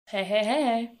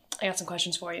Hey. I got some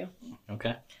questions for you.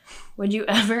 Okay. Would you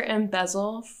ever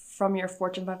embezzle from your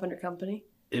Fortune 500 company?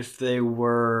 If they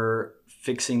were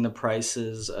fixing the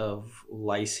prices of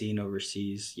lysine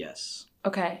overseas, yes.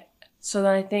 Okay. So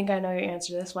then I think I know your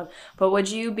answer to this one. But would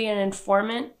you be an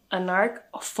informant, a narc,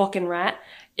 a fucking rat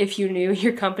if you knew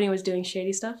your company was doing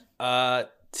shady stuff?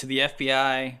 To the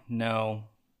FBI, no,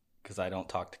 because I don't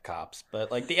talk to cops.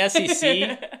 But like the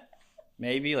SEC,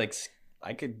 maybe like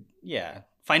I could, yeah.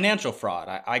 Financial fraud,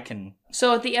 I can.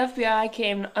 So if the FBI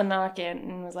came a knocking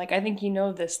and was like, I think you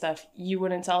know this stuff, you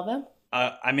wouldn't tell them?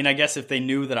 I mean, I guess if they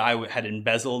knew that I had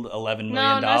embezzled $11 million.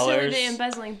 No, not necessarily the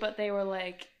embezzling, but they were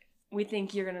like, we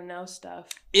think you're going to know stuff.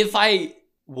 If I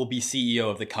will be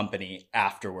CEO of the company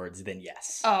afterwards, then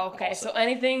yes. Oh, okay. Also. So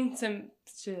anything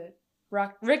to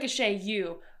ricochet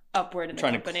you upward in the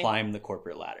company. Trying to climb the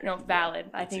corporate ladder. No, valid.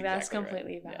 Yeah, I think that's exactly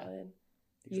completely right. valid.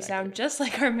 Yeah, You sound just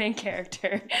like our main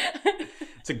character.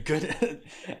 It's a good...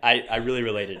 I really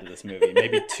related to this movie.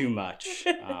 Maybe too much,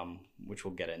 which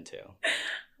we'll get into.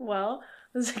 Well,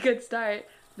 this is a good start.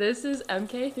 This is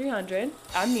MK300.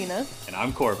 I'm Nina. And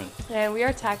I'm Corbin. And we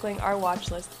are tackling our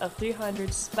watch list of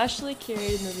 300 specially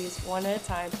curated movies one at a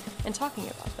time and talking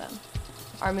about them.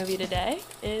 Our movie today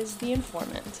is The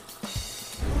Informant.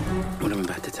 What I'm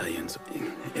about to tell you,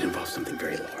 it involves something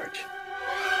very large.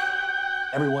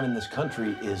 Everyone in this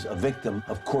country is a victim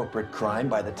of corporate crime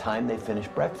by the time they finish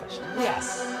breakfast.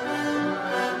 Yes.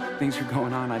 Things are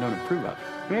going on I don't approve of.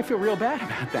 I mean, I feel real bad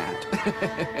about that.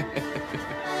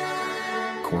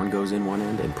 Corn goes in one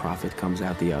end and profit comes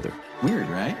out the other. Weird,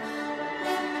 right?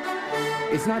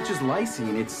 It's not just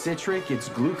lysine, it's citric, it's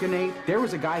gluconate. There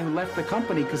was a guy who left the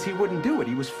company because he wouldn't do it.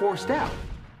 He was forced out.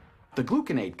 The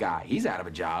gluconate guy, he's out of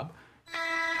a job.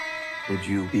 Would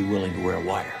you be willing to wear a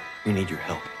wire? We need your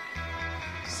help.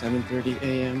 7:30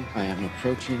 a.m. I am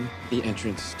approaching the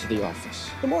entrance to the office.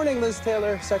 Good morning, Liz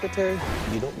Taylor, secretary.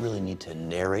 You don't really need to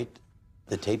narrate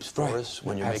the tapes for us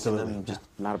when you're making them. Just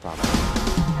not a problem.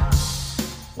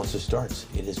 Once it starts,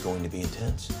 it is going to be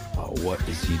intense. What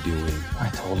is he doing? I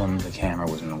told him the camera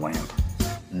was in the lamp.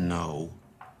 No.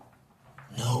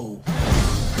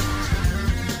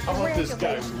 How about this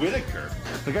guy, Whitaker?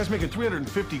 The guy's making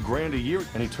 $350 grand a year,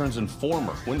 and he turns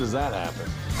informer. When does that happen?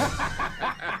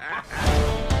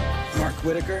 Mark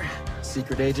Whitaker,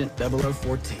 secret agent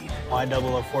 0014. Why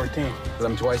 0014? Because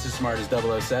I'm twice as smart as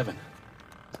 007.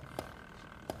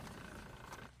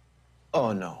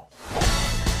 Oh, no.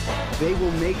 They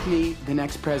will make me the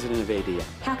next president of ADM.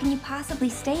 How can you possibly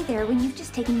stay there when you've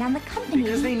just taken down the company?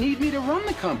 Because they need me to run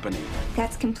the company.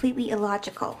 That's completely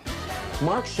illogical.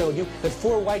 Mark showed you that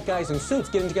 4 white guys in suits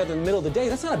getting together in the middle of the day,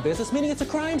 that's not a business meeting, it's a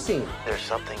crime scene. There's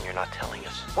something you're not telling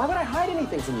us. Why would I hide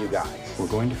anything from you guys? We're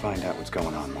going to find out what's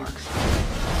going on, Mark.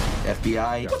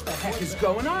 FBI. What the heck is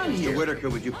going on here? Mr.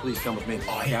 Whitaker, would you please come with me?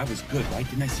 Oh, yeah, I was good, right?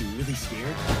 Didn't I seem really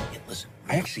scared? Yeah, listen.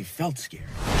 I actually felt scared.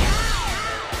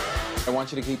 I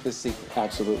want you to keep this secret.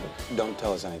 Absolutely. Don't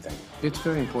tell us anything. It's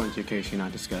very important to your case you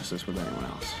not discuss this with anyone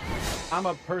else. I'm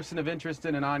a person of interest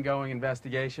in an ongoing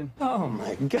investigation. Oh,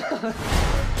 my God.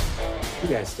 You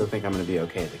guys still think I'm going to be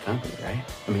okay at the company, right?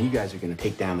 I mean, you guys are going to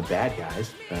take down the bad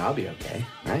guys, but I'll be okay,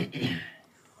 right?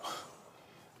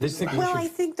 Well, I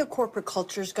think the corporate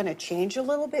culture is going to change a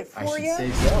little bit for you. I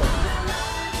should say so.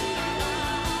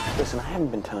 Listen, I haven't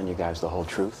been telling you guys the whole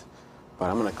truth, but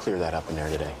I'm going to clear that up in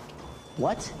there today.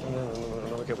 What?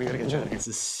 No, we gotta get This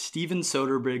is Steven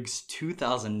Soderbergh's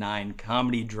 2009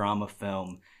 comedy drama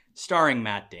film starring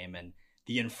Matt Damon,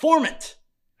 The Informant.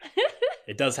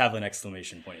 It does have an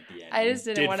exclamation point at the end. I just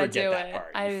didn't want to do that it.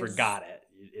 Part. You forgot it.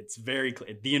 It's very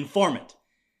clear. The Informant.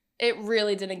 It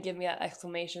really didn't give me that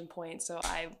exclamation point, so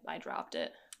I dropped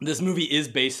it. This movie is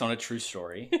based on a true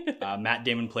story. Matt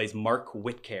Damon plays Mark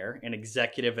Whitaker, an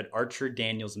executive at Archer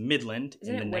Daniels Midland.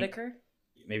 Isn't it Whitaker?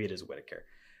 Maybe it is Whitaker.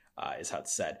 Is how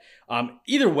it's said.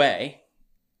 Either way,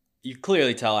 you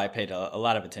clearly tell I paid a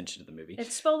lot of attention to the movie.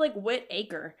 It's spelled like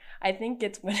Whitaker. I think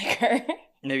it's Whitaker.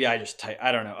 Maybe I just type.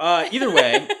 I don't know. Either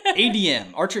way,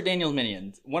 ADM, Archer Daniels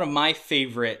Midland, one of my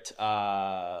favorite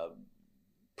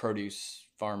produce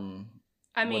farm.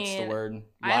 What's the word?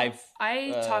 I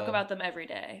talk about them every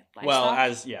day.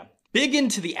 Livestock? Big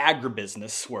into the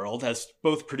agribusiness world as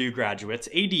both Purdue graduates.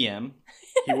 ADM.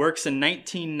 He works in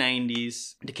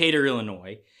 1990s Decatur,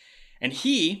 Illinois. And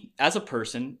he, as a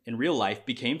person in real life,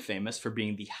 became famous for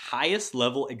being the highest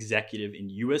level executive in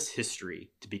U.S.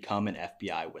 history to become an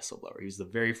FBI whistleblower. He was the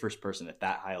very first person at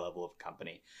that high level of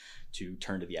company to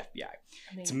turn to the FBI.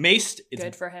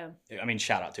 Good for him. I mean,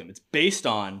 shout out to him. It's based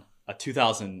on a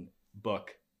 2000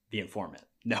 book, The Informant.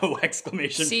 No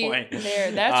exclamation point.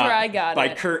 There, that's where I got by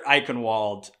it. Kurt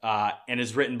Eichenwald, and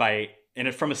is written by And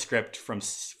it's from a script from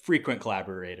frequent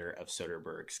collaborator of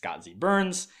Soderbergh, Scott Z.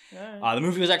 Burns. Right. The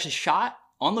movie was actually shot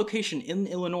on location in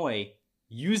Illinois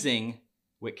using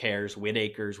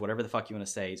Whitaker's, whatever the fuck you want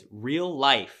to say, real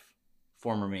life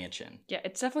former mansion. Yeah,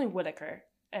 it's definitely Whitaker.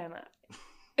 And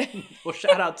Well,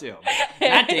 shout out to him.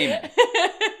 Matt Damon.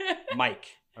 Mike,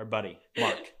 our buddy.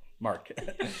 Mark. You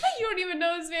don't even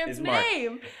know his man's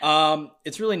name.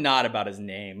 It's really not about his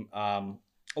name.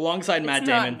 Alongside Matt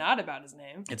Damon. It's not about his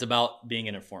name. It's about being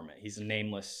an informant. He's a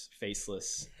nameless,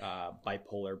 faceless,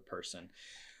 bipolar person.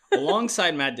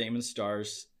 Alongside Matt Damon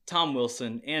stars Tom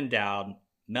Wilson, Ann Dowd,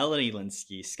 Melanie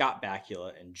Linsky, Scott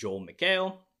Bakula, and Joel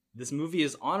McHale. This movie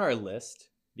is on our list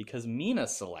because Mina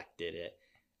selected it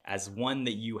as one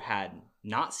that you had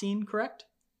not seen, correct?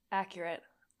 Accurate.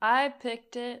 I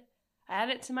picked it,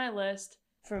 added it to my list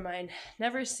for my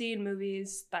never seen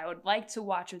movies that I would like to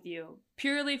watch with you,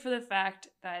 purely for the fact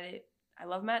that I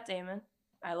love Matt Damon.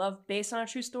 I love based on a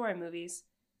true story movies,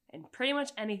 and pretty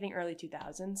much anything early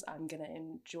 2000s I'm going to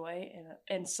enjoy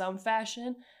in some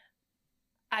fashion.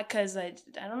 Because I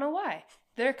don't know why.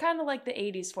 They're kind of like the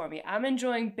 80s for me. I'm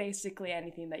enjoying basically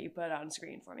anything that you put on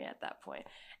screen for me at that point.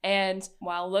 And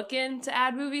while looking to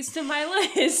add movies to my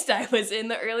list, I was in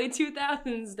the early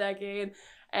 2000s decade,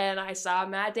 and I saw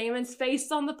Matt Damon's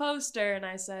face on the poster, and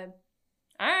I said,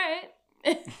 all right.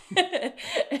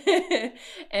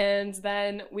 And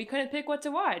then we couldn't pick what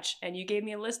to watch, and you gave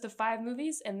me a list of 5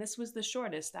 movies, and this was the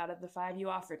shortest out of the 5 you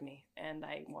offered me, and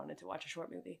I wanted to watch a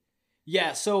short movie.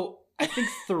 Yeah, so I think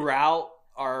throughout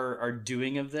our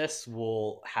doing of this,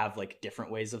 we'll have like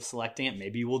different ways of selecting it.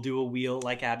 Maybe we'll do a wheel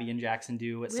like Abby and Jackson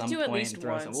do at some point. At least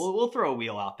once. We'll throw a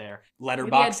wheel out there.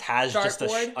 Letterboxd has just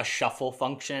a shuffle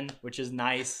function, which is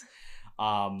nice.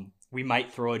 We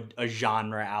might throw a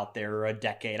genre out there or a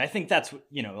decade. I think that's,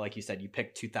 like you said, you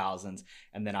picked 2000s,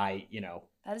 and then I,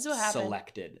 that is what happened.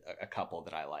 Selected a couple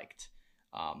that I liked.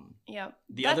 Yeah.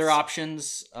 The other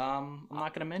options, I'm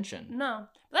not going to mention. No,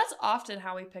 but that's often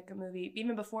how we pick a movie.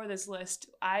 Even before this list,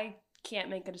 I can't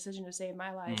make a decision to save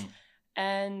my life,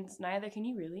 and neither can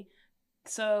you really.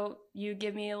 So you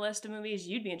give me a list of movies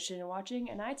you'd be interested in watching,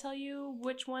 and I tell you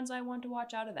which ones I want to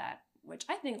watch out of that, which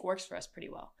I think works for us pretty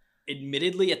well.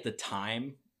 Admittedly, at the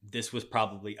time, this was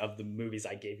probably, of the movies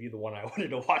I gave you, the one I wanted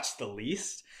to watch the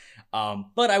least.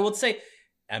 But I would say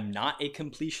I'm not a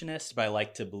completionist, but I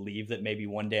like to believe that maybe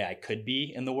one day I could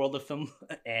be in the world of film,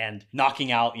 and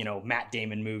knocking out, Matt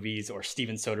Damon movies or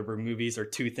Steven Soderbergh movies are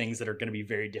two things that are going to be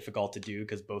very difficult to do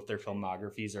because both their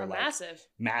filmographies are like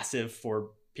massive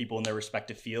for people in their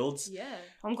respective fields. Yeah.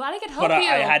 I'm glad I could help you. But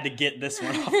I had to get this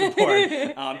one off the board.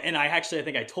 And I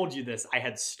think I told you this, I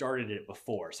had started it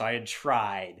before. So I had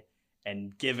tried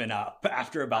and given up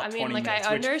after about 20 minutes.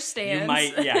 I understand.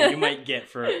 You might get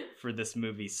for this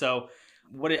movie. So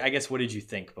what did you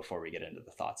think before we get into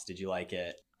the thoughts? Did you like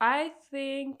it? I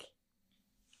think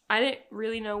I didn't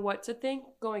really know what to think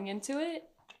going into it.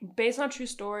 Based on true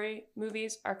story,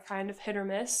 movies are kind of hit or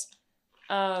miss.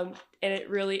 And it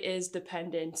really is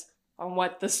dependent on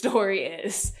what the story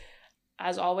is.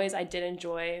 As always, I did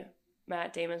enjoy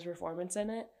Matt Damon's performance in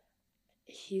it.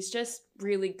 He's just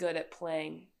really good at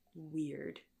playing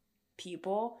weird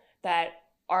people that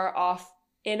are off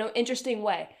in an interesting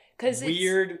way.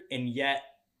 Weird and yet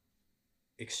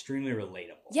extremely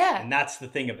relatable. Yeah, and that's the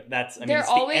thing of it. It's the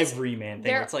everyman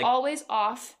thing. They're always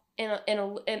off in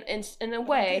a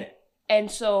way, and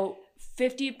so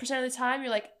 50% of the time you're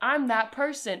like, I'm that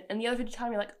person, and the other 50% of the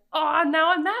time you're like, oh,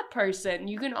 now I'm that person.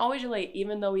 You can always relate,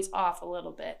 even though he's off a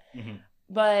little bit. Mm-hmm.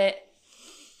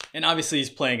 And obviously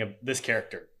he's playing this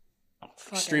character,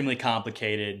 extremely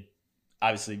complicated.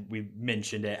 Obviously, we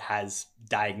mentioned it, has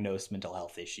diagnosed mental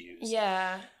health issues.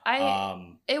 Yeah.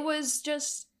 It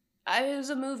was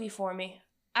a movie for me.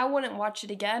 I wouldn't watch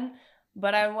it again,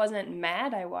 but I wasn't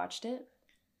mad I watched it.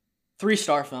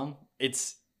 3-star film.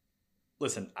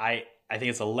 I think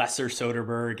it's a lesser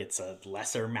Soderbergh. It's a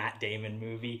lesser Matt Damon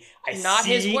movie.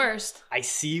 His worst. I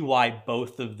see why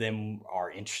both of them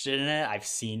are interested in it. I've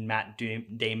seen Matt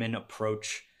Damon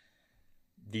approach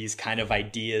these kind of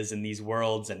ideas in these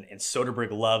worlds, and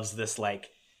Soderbergh loves this like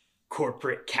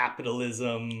corporate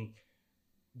capitalism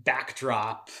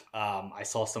backdrop. I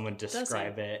saw someone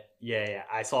describe it. Yeah.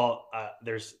 I saw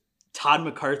there's Todd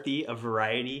McCarthy of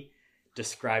Variety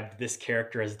described this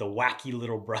character as the wacky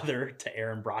little brother to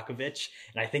Aaron Brockovich,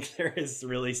 and I think there is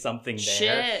really something there.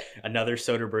 Shit. Another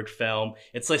Soderbergh film.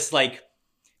 It's just like,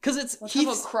 because let's have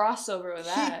a crossover with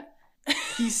that.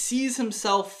 He sees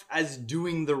himself as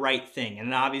doing the right thing,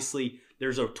 and obviously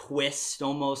there's a twist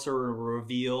almost, or a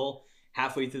reveal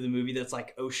halfway through the movie that's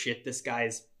like, oh shit, this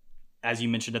guy's as you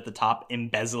mentioned at the top,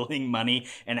 embezzling money.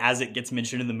 And as it gets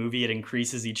mentioned in the movie, it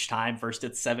increases each time. First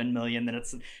it's 7 million, then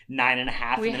it's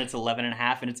 9.5, and then it's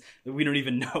 11.5, and we don't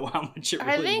even know how much it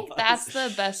really was. I think that's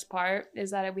the best part,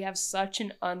 is that we have such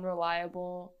an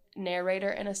unreliable narrator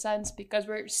in a sense, because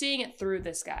we're seeing it through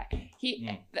this guy.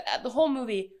 The whole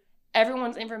movie,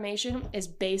 everyone's information is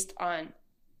based on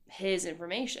his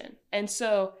information. And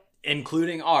so,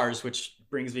 including ours, which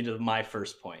brings me to my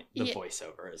first point. The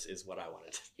voiceover is what I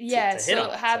wanted to hit on.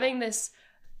 Having this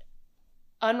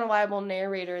unreliable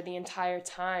narrator the entire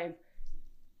time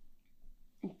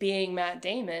being Matt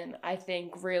Damon, I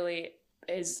think really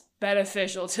is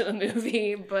beneficial to the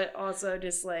movie, but also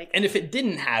just like... And if it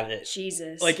didn't have it...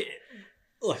 Jesus. Like,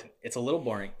 look, it's a little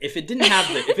boring. If it didn't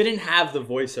have the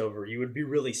voiceover, you would be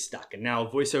really stuck. And now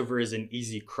voiceover is an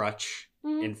easy crutch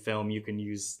in film. You can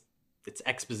use... It's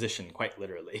exposition, quite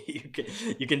literally.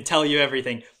 You can tell you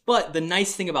everything. But the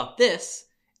nice thing about this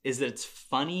is that it's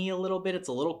funny a little bit. It's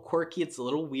a little quirky. It's a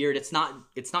little weird. It's not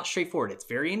straightforward. It's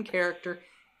very in character.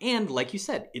 And like you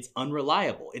said, it's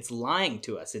unreliable. It's lying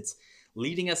to us. It's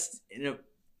leading us in an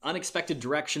unexpected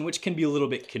direction, which can be a little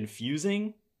bit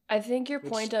confusing. I think your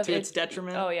point of to its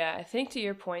detriment. Oh yeah, I think to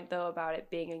your point though about it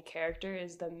being in character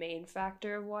is the main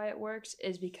factor of why it works,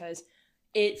 is because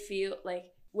it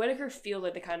Whitaker feels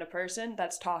like the kind of person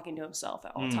that's talking to himself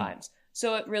at all times.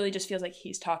 So it really just feels like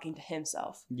he's talking to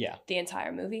himself. Yeah. The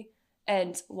entire movie,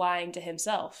 and lying to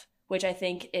himself, which I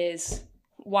think is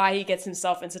why he gets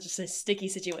himself in such a sticky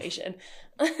situation.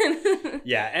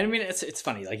 Yeah, and I mean it's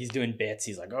funny. Like, he's doing bits.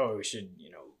 He's like, "Oh, we should,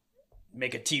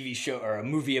 make a TV show or a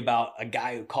movie about a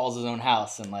guy who calls his own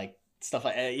house," and like stuff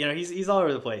like that. He's all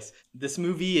over the place. This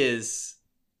movie is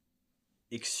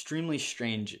extremely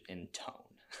strange in tone.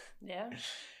 Yeah.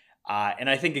 And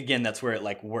I think, again, that's where it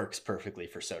like works perfectly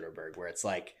for Soderbergh, where it's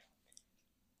like,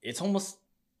 it's almost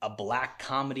a black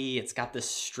comedy. It's got this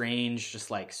strange,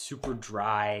 just like super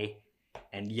dry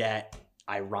and yet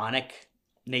ironic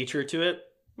nature to it.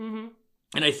 Mm-hmm.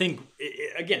 And I think,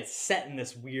 again, it's set in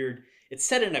this weird, it's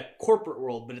set in a corporate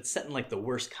world, but it's set in like the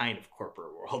worst kind of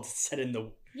corporate world. It's set in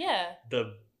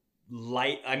the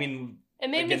light, I mean... It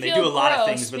made Again, me feel they do a lot gross of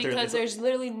things, but because there's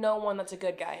literally no one that's a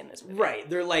good guy in this movie. Right.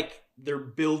 They're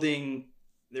building,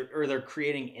 they're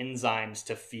creating enzymes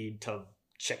to feed to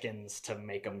chickens to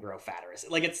make them grow fatter.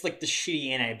 Like, it's like the shitty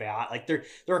antibiotic. Like, they're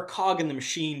a cog in the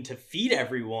machine to feed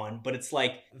everyone, but it's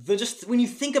like, when you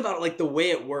think about it, like the way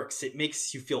it works, it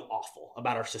makes you feel awful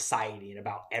about our society and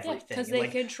about everything. Because they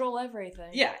control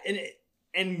everything. Yeah,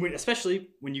 and especially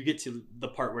when you get to the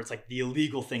part where it's like the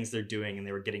illegal things they're doing and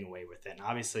they were getting away with it. And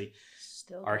obviously,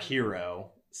 our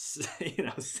hero,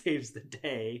 saves the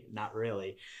day. Not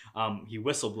really. He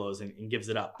whistleblows and gives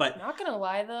it up. But not gonna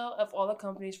lie though, of all the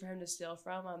companies for him to steal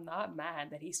from, I'm not mad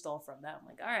that he stole from them.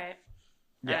 Like, all right,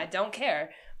 I don't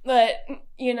care. But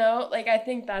I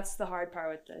think that's the hard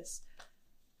part with this.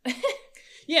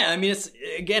 Yeah, I mean,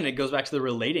 it goes back to the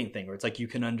relating thing, where it's like you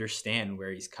can understand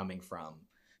where he's coming from.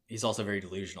 He's also very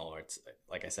delusional. Where it's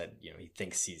like I said, he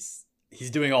thinks he's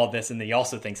doing all this, and then he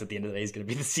also thinks at the end of the day he's going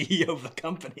to be the CEO of the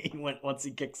company once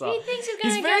he kicks off. He thinks he's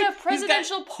going to get a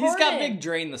presidential pardon. He's got big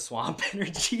drain the swamp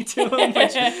energy to him,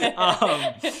 which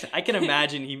I can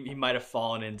imagine he might have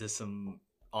fallen into some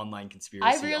online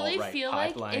conspiracy. I really alt-right feel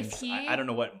pipelines. like if I don't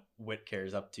know what Whitaker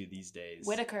is up to these days.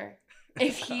 Whitaker.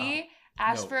 If he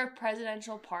asked for a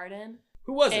presidential pardon,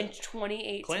 who was in it?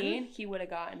 2018, Clinton? he would have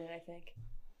gotten it, I think.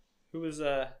 Who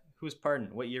was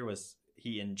pardoned? What year was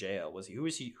he in jail? Who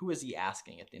was he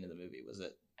asking at the end of the movie? Was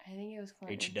it? I think it was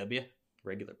Clinton. H.W.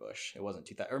 Regular Bush. It wasn't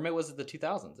 2000, or maybe was it the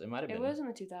 2000s? It might have been. It was in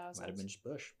the 2000s. Might have been just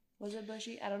Bush. Was it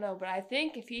Bushy? I don't know, but I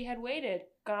think if he had waited,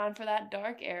 gone for that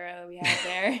dark era we had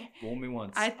there. Fool me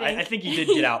once. I think he did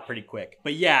get out pretty quick.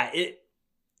 But yeah,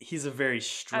 he's a very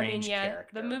strange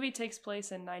character. The movie takes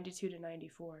place in 92 to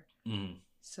 94. Mm.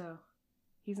 So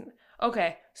he's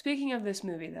okay. Speaking of this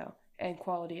movie though, and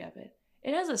quality of it.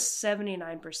 It has a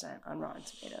 79% on Rotten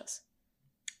Tomatoes.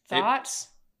 Thoughts?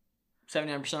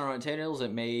 79% on Rotten Tomatoes.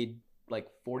 It made like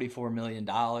 $44 million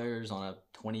on a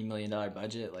 $20 million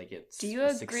budget. Like, it's Do you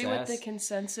agree with the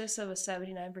consensus of a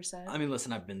 79%? I mean,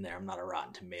 listen, I've been there. I'm not a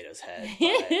Rotten Tomatoes head.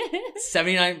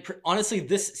 79. Honestly,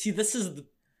 this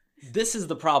is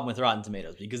the problem with Rotten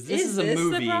Tomatoes, because this is a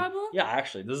movie. The problem? Yeah,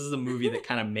 actually, this is a movie that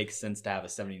kind of makes sense to have a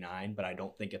 79, but I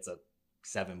don't think it's a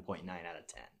 7.9 out of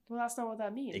 10. Well, that's not what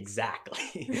that means.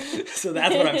 Exactly. So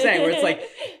that's what I'm saying, where it's like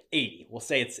 80. We'll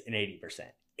say it's an 80%.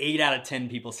 8 out of 10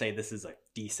 people say this is a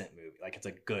decent movie. Like, it's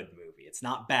a good movie. It's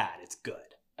not bad. It's good.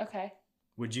 Okay.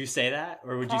 Would you say that?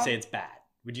 Or would you say it's bad?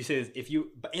 Would you say, if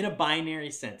you, in a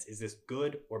binary sense, is this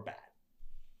good or bad?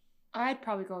 I'd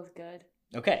probably go with good.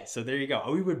 Okay, so there you go.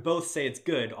 We would both say it's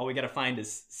good. All we got to find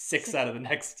is 6 out of the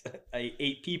next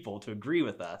 8 people to agree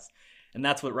with us. And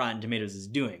that's what Rotten Tomatoes is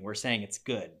doing. We're saying it's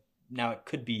good. Now, it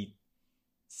could be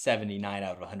 79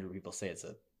 out of 100 people say it's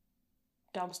a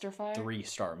dumpster fire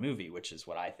 3-star movie, which is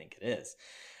what I think it is.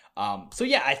 So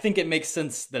yeah, I think it makes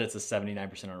sense that it's a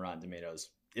 79% on Rotten Tomatoes.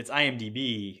 Its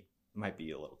IMDb might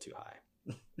be a little too high.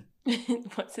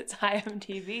 What's its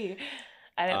IMDb?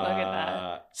 I didn't look at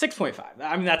that. 6.5.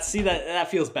 I mean, that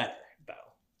feels better, though.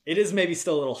 It is maybe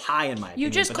still a little high in my opinion. You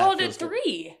just called it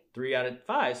 3. 3 out of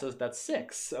 5, so that's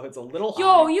 6. So it's a little high.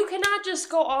 Yo, you cannot just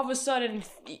go all of a sudden.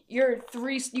 You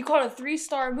called it a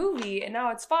 3-star movie, and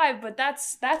now it's 5. But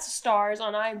that's stars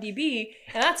on IMDb,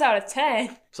 and that's out of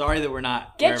 10. Sorry that we're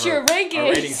not. Get your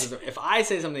rankings. If I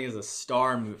say something is a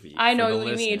star movie, I know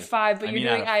you need 5, but you're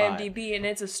doing IMDb, 5. and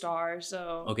it's a star.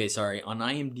 So okay, sorry. On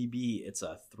IMDb, it's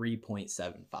a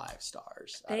 3.75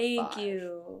 stars. Thank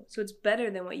you. So it's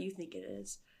better than what you think it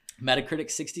is. Metacritic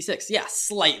 66. Yeah,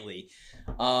 slightly.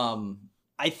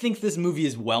 I think this movie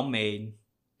is well made.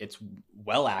 It's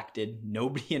well acted.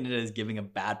 Nobody in it is giving a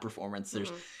bad performance.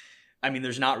 There's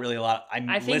not really a lot.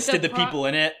 I listed the people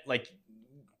in it. Like,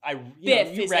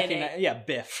 Biff you is recognize, in it. Yeah,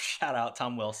 Biff. Shout out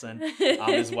Tom Wilson,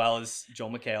 as well as Joel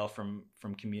McHale from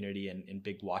Community and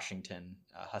big Washington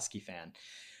Husky fan.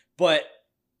 But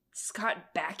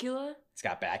Scott Bakula.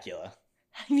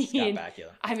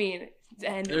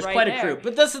 And there's right quite there. a crew.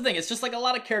 But that's the thing. It's just like a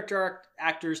lot of character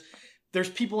actors. There's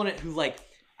people in it who, like,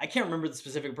 I can't remember the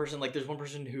specific person. Like, there's one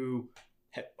person who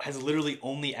has literally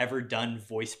only ever done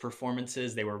voice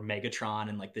performances. They were Megatron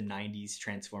in like the 90s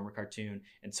Transformer cartoon.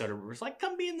 And Soderbergh was like,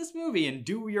 come be in this movie and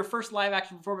do your first live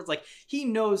action performance. Like, he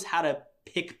knows how to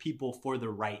pick people for the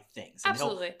right things. And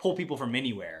Absolutely. He'll pull people from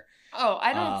anywhere. Oh,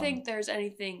 I don't think there's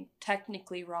anything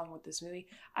technically wrong with this movie.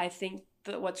 I think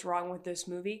that what's wrong with this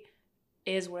movie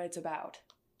is what it's about.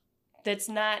 That's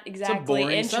not exactly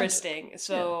interesting. Subject.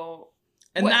 So,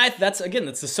 and that's the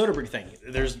Soderbergh thing.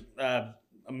 There's a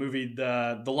movie,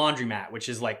 the Laundromat, which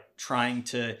is like trying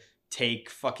to take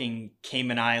fucking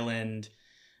Cayman Island.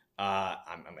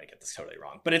 I'm gonna get this totally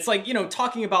wrong, but it's like,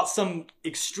 talking about some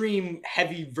extreme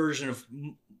heavy version of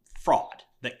fraud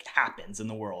that happens in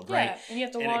the world, right? And you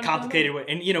have to in a complicated way.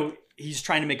 And he's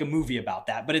trying to make a movie about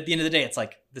that, but at the end of the day, it's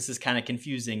like, this is kind of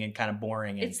confusing and kind of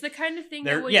boring. And it's the kind of thing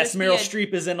that would Meryl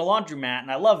Streep is in a Laundromat,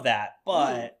 and I love that,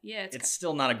 but it's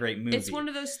still not a great movie. It's one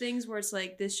of those things where it's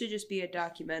like, this should just be a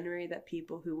documentary that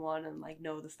people who want to like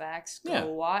know the facts go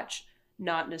watch,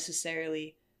 not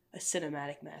necessarily a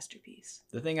cinematic masterpiece.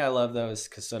 The thing I love, though, is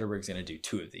because Soderbergh's going to do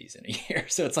 2 of these in a year.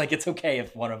 So it's like, it's okay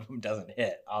if one of them doesn't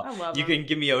hit. I love you can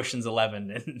give me Ocean's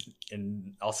 11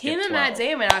 and I'll skip 12. Him and Matt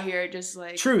Damon out here just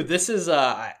like... True. This is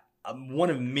one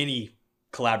of many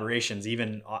collaborations.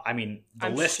 Even, the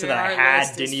list that I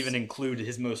had didn't even include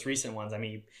his most recent ones. I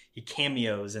mean, he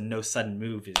cameos in No Sudden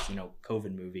Move, his,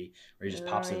 COVID movie, where he just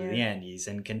pops up at the end. He's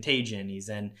in Contagion. He's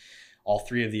in all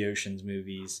 3 of the Ocean's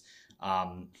movies.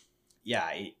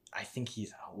 I think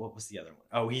he's, what was the other one?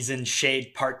 Oh, he's in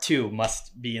Shade Part 2,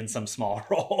 must be in some small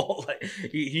role. Like,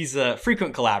 he's a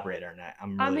frequent collaborator, and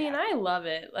I'm really happy. I love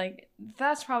it. Like,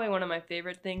 that's probably one of my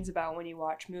favorite things about when you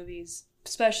watch movies,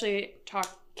 especially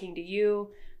talking to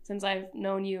you. Since I've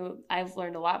known you, I've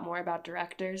learned a lot more about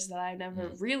directors that I never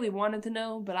really wanted to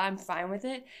know, but I'm fine with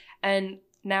it. And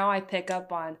now I pick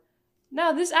up on,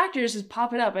 no, this actor is just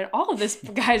popping up in all of this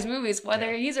guy's movies,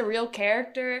 whether he's a real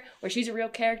character or she's a real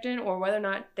character, or whether or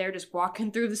not they're just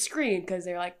walking through the screen because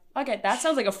they're like, okay, that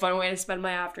sounds like a fun way to spend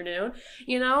my afternoon,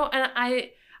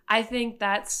 And I think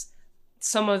that's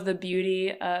some of the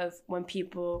beauty of when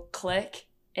people click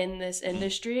in this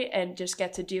industry and just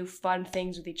get to do fun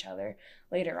things with each other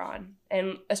later on.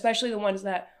 And especially the ones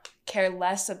that care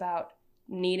less about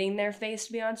needing their face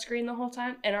to be on screen the whole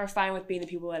time and are fine with being the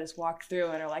people that just walk through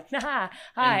and are like, nah,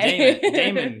 hi. And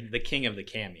Damon, the king of the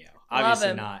cameo.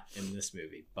 Obviously not in this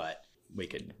movie, but we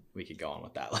could go on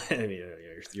with that.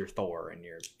 Your Thor and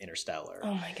your Interstellar.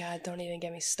 Oh my God, don't even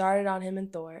get me started on him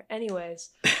and Thor.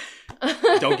 Anyways.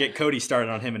 Don't get Cody started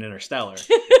on him and Interstellar.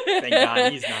 Thank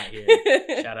God he's not here.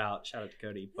 Shout out to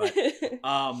Cody. But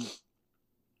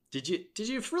did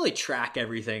you really track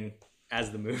everything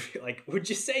as the movie? Like, would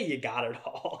you say you got it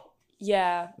all?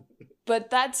 Yeah, but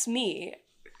that's me.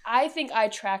 I think I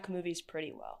track movies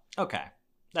pretty well. Okay.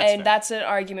 That's an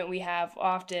argument we have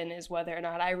often, is whether or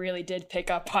not I really did pick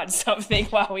up on something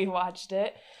while we watched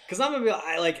it. Because I'm gonna be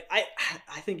I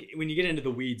think when you get into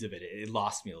the weeds of it, it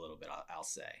lost me a little bit, I'll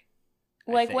say.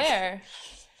 Like where?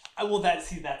 That's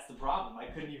the problem. I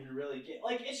couldn't even really get,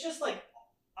 like, it's just like,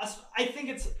 I think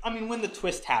it's, when the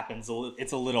twist happens,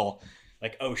 it's a little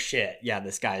like, oh shit, yeah,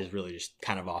 this guy is really just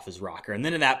kind of off his rocker. And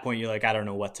then at that point, you're like, I don't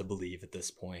know what to believe at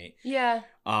this point. Yeah.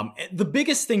 The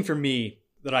biggest thing for me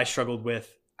that I struggled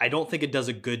with, I don't think it does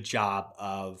a good job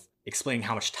of explaining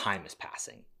how much time is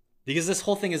passing. Because this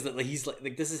whole thing is that like, he's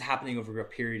like this is happening over a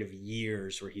period of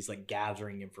years where he's like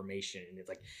gathering information. And it's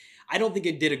like, I don't think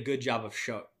it did a good job of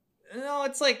showing. No,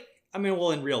 it's like, I mean,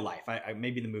 well, in real life, I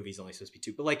maybe the movie's only supposed to be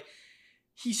 2, but like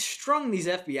he strung these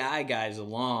FBI guys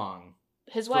along.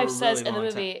 His wife says in the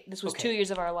movie, this was 2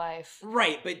 years of our life.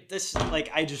 Right, but this,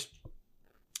 like,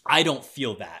 I don't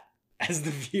feel that as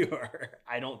the viewer.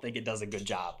 I don't think it does a good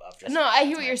job of just... No, I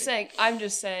hear what you're saying. I'm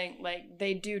just saying, like,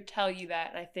 they do tell you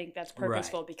that, and I think that's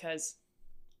purposeful because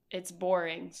it's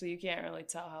boring, so you can't really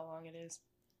tell how long it is.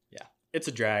 Yeah, it's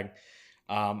a drag.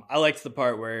 I liked the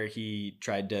part where he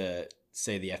tried to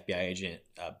say the FBI agent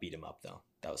beat him up, though.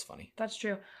 That was funny. That's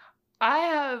true.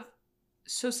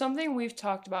 So something we've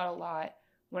talked about a lot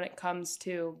when it comes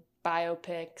to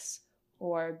biopics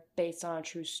or based on a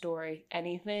true story,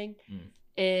 anything,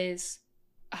 is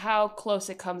how close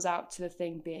it comes out to the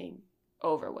thing being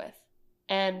over with.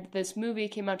 And this movie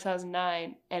came out in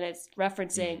 2009, and it's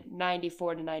referencing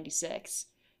 94 to 96.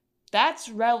 That's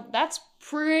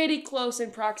pretty close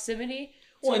in proximity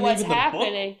to what's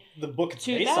happening. The book it's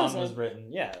based on was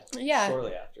written,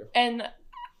 shortly after. And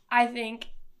I think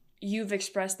you've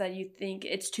expressed that you think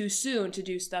it's too soon to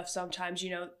do stuff sometimes,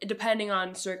 depending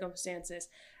on circumstances.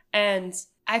 And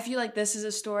I feel like this is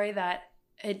a story that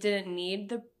it didn't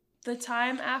need the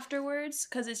time afterwards,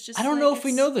 because it's just... I don't know if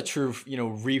we know the true,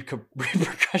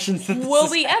 repercussions of this.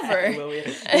 Will we ever?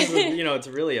 It's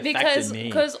really affected me.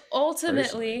 Because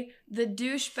ultimately, the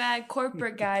douchebag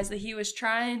corporate guys that he was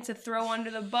trying to throw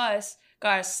under the bus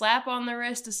got a slap on the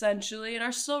wrist, essentially, and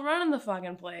are still running the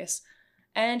fucking place.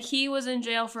 And he was in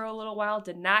jail for a little while,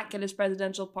 did not get his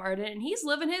presidential pardon, and he's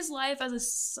living his life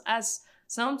as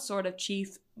some sort of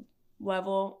chief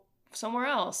level somewhere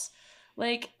else.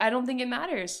 Like, I don't think it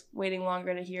matters waiting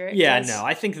longer to hear it. Yeah, no,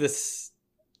 I think this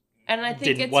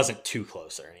wasn't too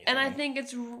close or anything. And I think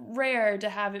it's rare to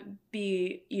have it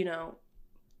be,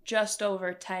 just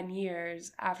over 10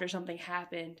 years after something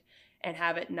happened and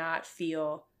have it not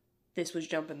feel... this was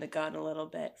jumping the gun a little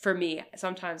bit. For me,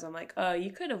 sometimes I'm like, oh,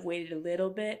 you could have waited a little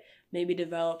bit, maybe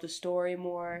developed the story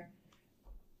more.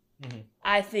 Mm-hmm.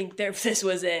 I think this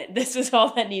was it. This was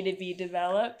all that needed to be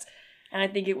developed. And I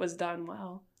think it was done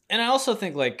well. And I also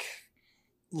think, like,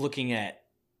 looking at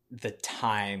the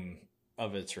time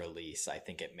of its release, I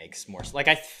think it makes more... Like,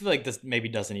 I feel like this maybe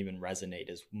doesn't even resonate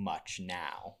as much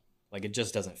now. Like, it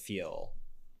just doesn't feel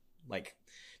like...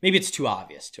 Maybe it's too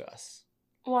obvious to us.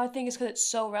 Well, I think it's because it's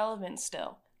so relevant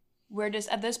still. We're just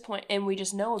at this point, and we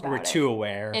just know about it. We're too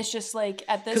aware. It's just like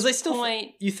at this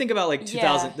point. You think about like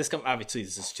 2000. Yeah. Obviously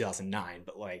this is 2009,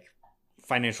 but like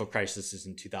financial crisis is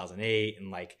in 2008,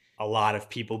 and like a lot of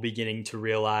people beginning to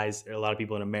realize, or a lot of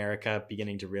people in America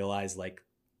beginning to realize like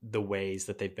the ways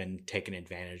that they've been taken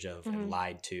advantage of and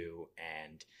lied to,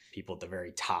 and people at the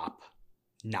very top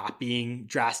not being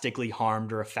drastically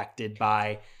harmed or affected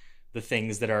by the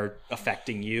things that are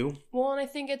affecting you. Well, and I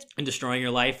think it's... and destroying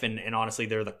your life, and honestly,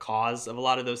 they're the cause of a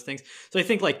lot of those things. So I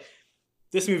think, like,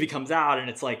 this movie comes out, and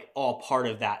it's, like, all part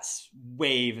of that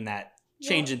wave and that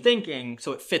change in thinking,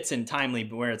 so it fits in timely,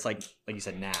 but where it's, like you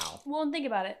said, now. Well, and think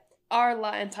about it. Our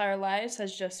entire lives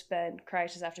has just been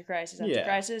crisis after crisis after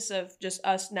crisis of just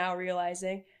us now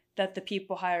realizing that the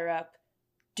people higher up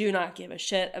do not give a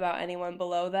shit about anyone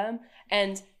below them.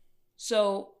 And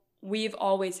so we've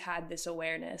always had this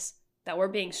awareness that we're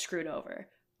being screwed over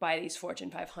by these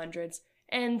Fortune 500s,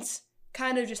 and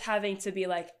kind of just having to be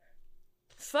like,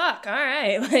 fuck, all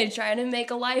right, like trying to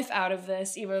make a life out of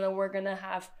this, even though we're going to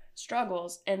have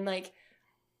struggles. And like,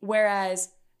 whereas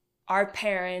our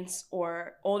parents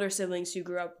or older siblings who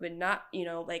grew up with not,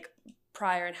 like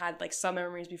prior and had like some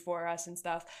memories before us and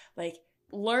stuff, like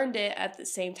learned it at the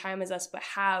same time as us, but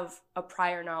have a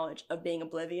prior knowledge of being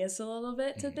oblivious a little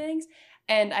bit to things.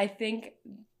 And I think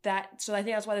that's why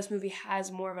this movie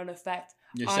has more of an effect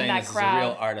on that crowd. You're saying this is a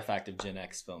real artifact of Gen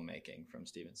X filmmaking from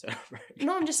Steven Soderbergh.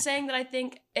 No, I'm just saying that I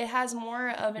think it has more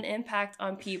of an impact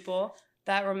on people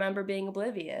that remember being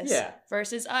oblivious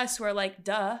versus us who are like,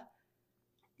 duh.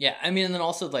 Yeah, I mean, and then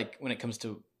also like when it comes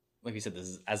to, like you said, this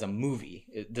is as a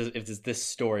movie. Does this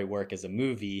story work as a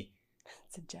movie?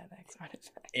 It's a Gen X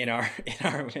artifact. In our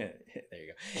there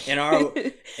you go.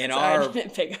 In our I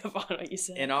didn't pick up on what you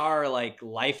said. In our like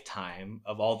lifetime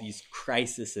of all these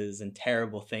crises and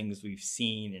terrible things we've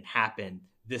seen and happened,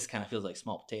 this kind of feels like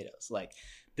small potatoes. Like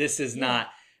this is not.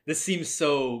 This seems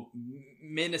so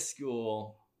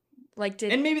minuscule Like,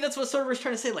 and maybe that's what Soderbergh's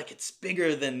trying to say. Like, it's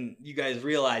bigger than you guys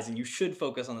realize, and you should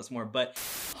focus on this more. But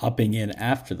hopping in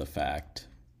after the fact,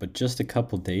 but just a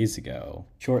couple days ago,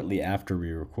 shortly after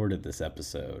we recorded this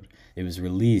episode, it was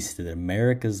released that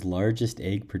America's largest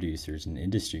egg producers and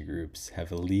industry groups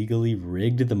have illegally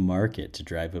rigged the market to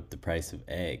drive up the price of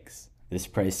eggs. This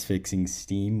price-fixing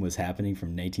scheme was happening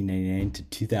from 1999 to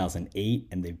 2008,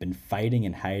 and they've been fighting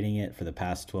and hiding it for the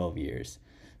past 12 years.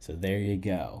 So there you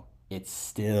go. It's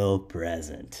still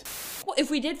present. Well,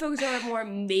 if we did focus on it more,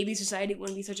 maybe society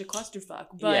wouldn't be such a clusterfuck.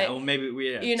 But yeah, well, maybe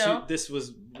we. You know, this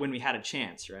was when we had a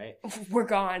chance, right? We're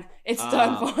gone. It's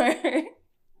done for.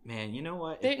 Man, you know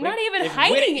what? They're not even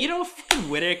hiding it. You know, if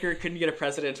Whitaker couldn't get a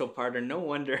presidential pardon, no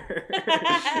wonder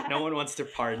no one wants to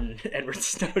pardon Edward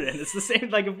Snowden. It's the same.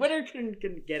 Like, if Whitaker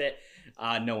couldn't get it,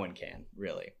 no one can,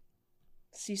 really.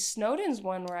 See, Snowden's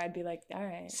one where I'd be like, all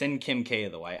right. Send Kim K to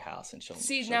the White House and she'll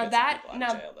now get that some people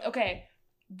out of jail, though. Okay,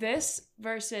 this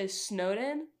versus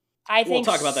Snowden, I think we'll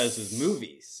talk about those as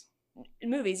movies.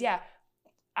 Movies, yeah.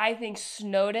 I think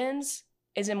Snowden's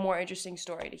is a more interesting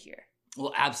story to hear.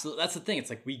 Well, absolutely. That's the thing. It's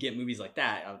like we get movies like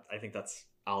that. I think that's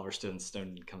Oliver Stone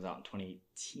comes out in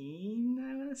 2018,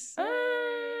 I want to say.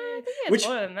 I think it's Which,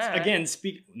 more than that. Again,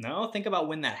 think about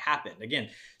when that happened. Again,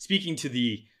 speaking to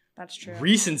the that's true.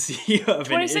 recency of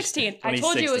 2016. I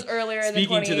told you it was earlier than 2018.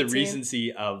 Speaking to the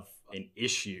recency of an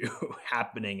issue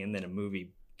happening and then a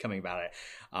movie coming about it,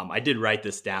 I did write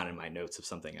this down in my notes of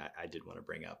something I did want to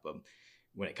bring up.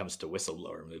 When it comes to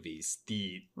whistleblower movies,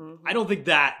 I don't think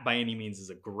that by any means is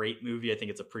a great movie. I think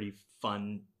it's a pretty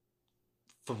fun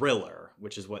thriller,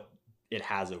 which is what it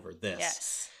has over this.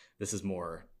 Yes. This is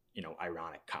more,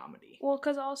 ironic comedy. Well,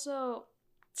 because also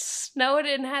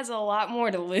Snowden has a lot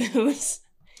more to lose.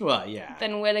 Well, yeah.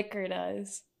 Than Whitaker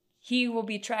does. He will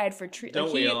be tried for treason.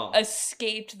 Don't we all?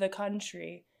 Escaped the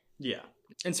country. Yeah.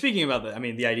 And speaking about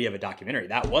the idea of a documentary,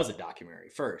 that was a documentary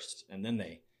first, and then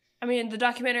they. The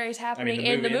documentary is happening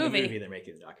in the movie. In the movie, they're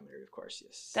making the documentary, of course,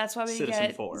 yes. That's why we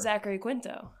get Zachary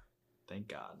Quinto. Thank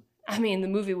God. The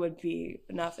movie would be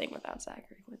nothing without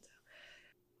Zachary Quinto.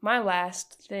 My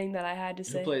last thing that I had to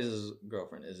say. Who plays his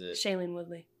girlfriend? Is it Shailene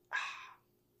Woodley?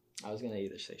 I was going to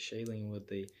either say Shailene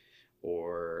Woodley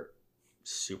or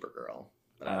Supergirl,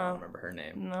 but I don't remember her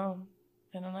name. No,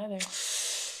 I don't either.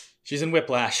 She's in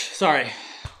Whiplash. Sorry.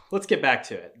 Let's get back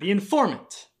to it. The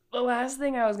Informant. The last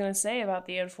thing I was going to say about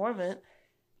The Informant,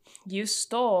 you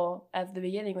stole at the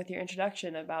beginning with your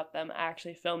introduction about them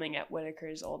actually filming at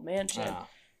Whitaker's old mansion.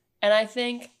 And I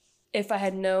think if I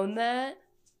had known that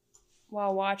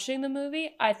while watching the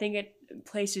movie, I think it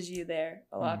places you there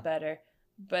a lot better.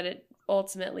 But it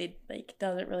ultimately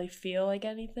doesn't really feel like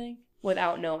anything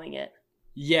without knowing it.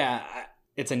 Yeah,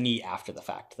 it's a neat after the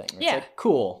fact thing. It's like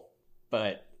cool,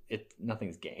 but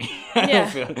nothing's gained.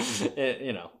 Yeah.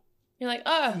 You're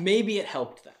like, maybe it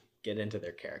helped them get into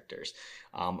their characters.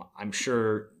 I'm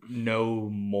sure no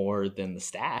more than the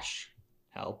stash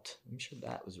helped. I'm sure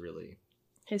that was really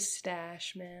his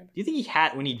stash, man. Do you think he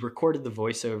had, when he recorded the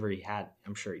voiceover,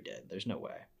 I'm sure he did. There's no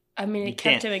way. It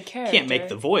kept him in character. Can't make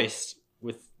the voice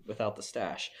without the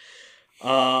stash.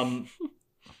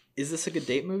 Is this a good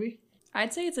date movie?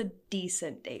 I'd say it's a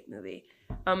decent date movie.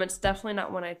 It's definitely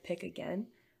not one I'd pick again.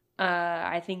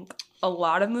 I think a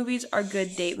lot of movies are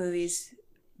good date movies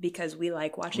because we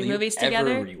like watching movies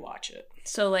together. Ever rewatch it?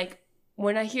 So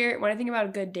when I think about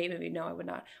a good date movie, no, I would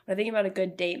not. When I think about a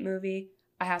good date movie,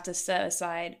 I have to set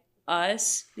aside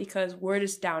us because we're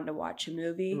just down to watch a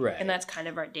movie, right? And that's kind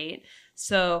of our date.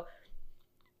 So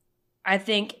I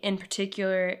think in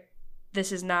particular,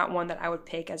 this is not one that I would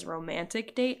pick as a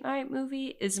romantic date night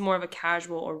movie. It's more of a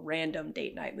casual or random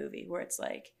date night movie where it's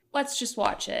like, let's just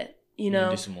watch it.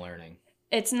 Do some learning.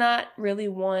 It's not really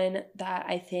one that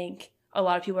I think a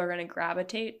lot of people are going to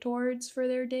gravitate towards for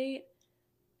their date.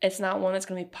 It's not one that's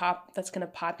going to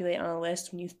populate on a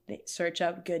list when you search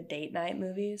up good date night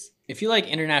movies. If you like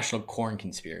International Corn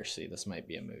Conspiracy, this might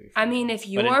be a movie for you. If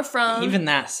you're from... Even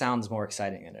that sounds more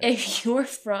exciting than it is. If you're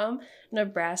from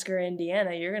Nebraska or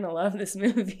Indiana, you're going to love this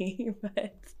movie.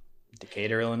 But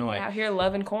Decatur, Illinois. Out here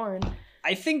loving corn.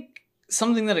 I think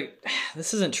something that...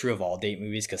 this isn't true of all date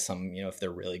movies because some, if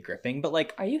they're really gripping, but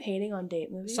Are you hating on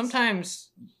date movies? Sometimes...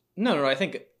 No, I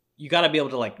think... You got to be able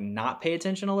to not pay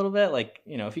attention a little bit.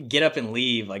 If you get up and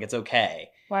leave, it's okay.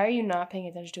 Why are you not paying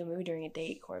attention to a movie during a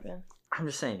date, Corbin? I'm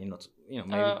just saying,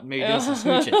 maybe doing some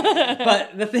smooching.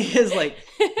 But the thing is,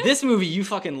 this movie, you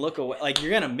fucking look away.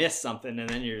 You're going to miss something, and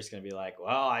then you're just going to be like,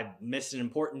 well, I missed an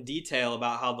important detail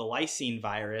about how the lysine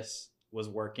virus was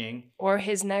working. Or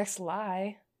his next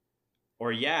lie.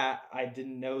 Or, I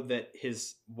didn't know that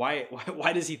why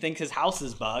does he think his house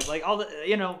is bugged? All the,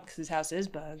 Because his house is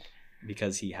bugged.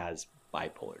 because he has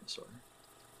bipolar disorder.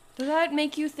 Does that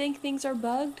make you think things are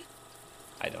bugged?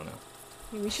 I don't know.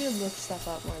 We should have looked stuff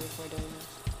up more before doing this.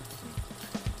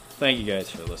 Thank you guys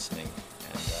for listening.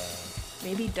 And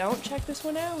maybe don't check this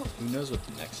one out. Who knows what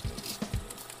the next movie's going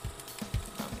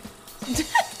to be.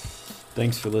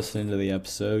 Thanks for listening to the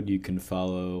episode. You can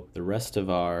follow the rest of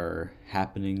our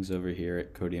happenings over here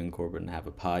at Cody and Corbin Have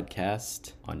a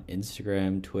Podcast on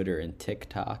Instagram, Twitter, and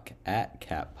TikTok at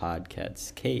Cap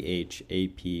Podcasts,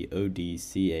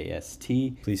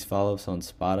 KHAPODCAST. Please follow us on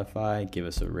Spotify, give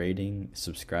us a rating,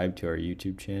 subscribe to our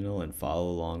YouTube channel, and follow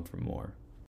along for more.